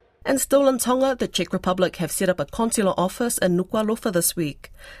And still in Tonga, the Czech Republic have set up a consular office in Nuku'alofa this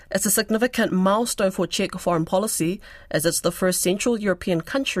week. It's a significant milestone for Czech foreign policy, as it's the first Central European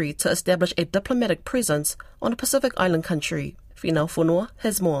country to establish a diplomatic presence on a Pacific island country. Finau Fonua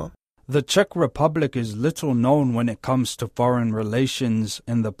has more. The Czech Republic is little known when it comes to foreign relations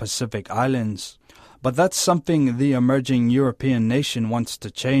in the Pacific Islands. But that's something the emerging European nation wants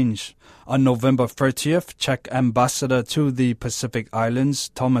to change. On November 30th, Czech ambassador to the Pacific Islands,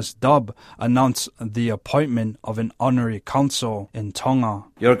 Thomas Dubb, announced the appointment of an honorary consul in Tonga.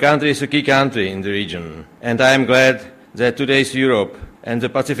 Your country is a key country in the region, and I am glad that today's Europe and the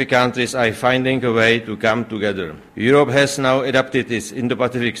Pacific countries are finding a way to come together. Europe has now adopted its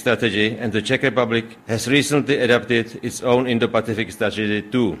Indo-Pacific strategy, and the Czech Republic has recently adopted its own Indo-Pacific strategy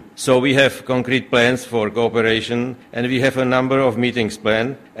too. So we have concrete plans for cooperation, and we have a number of meetings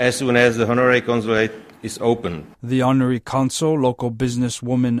planned as soon as the honorary consulate is open. The honorary consul, local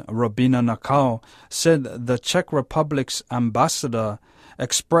businesswoman Robina Nakao, said the Czech Republic's ambassador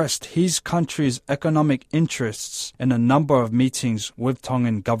expressed his country's economic interests in a number of meetings with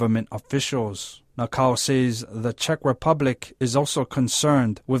Tongan government officials. Nakao says the Czech Republic is also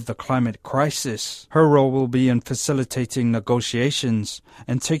concerned with the climate crisis. Her role will be in facilitating negotiations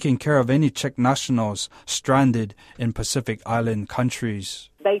and taking care of any Czech nationals stranded in Pacific Island countries.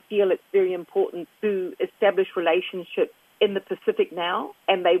 They feel it's very important to establish relationships in the Pacific now,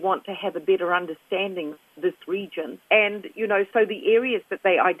 and they want to have a better understanding of this region. And, so the areas that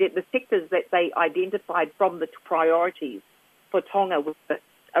the sectors that they identified from the priorities for Tonga was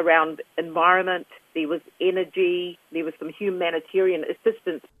around environment, there was energy, there was some humanitarian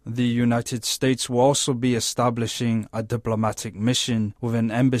assistance. The United States will also be establishing a diplomatic mission with an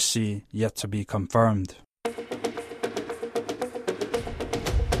embassy yet to be confirmed.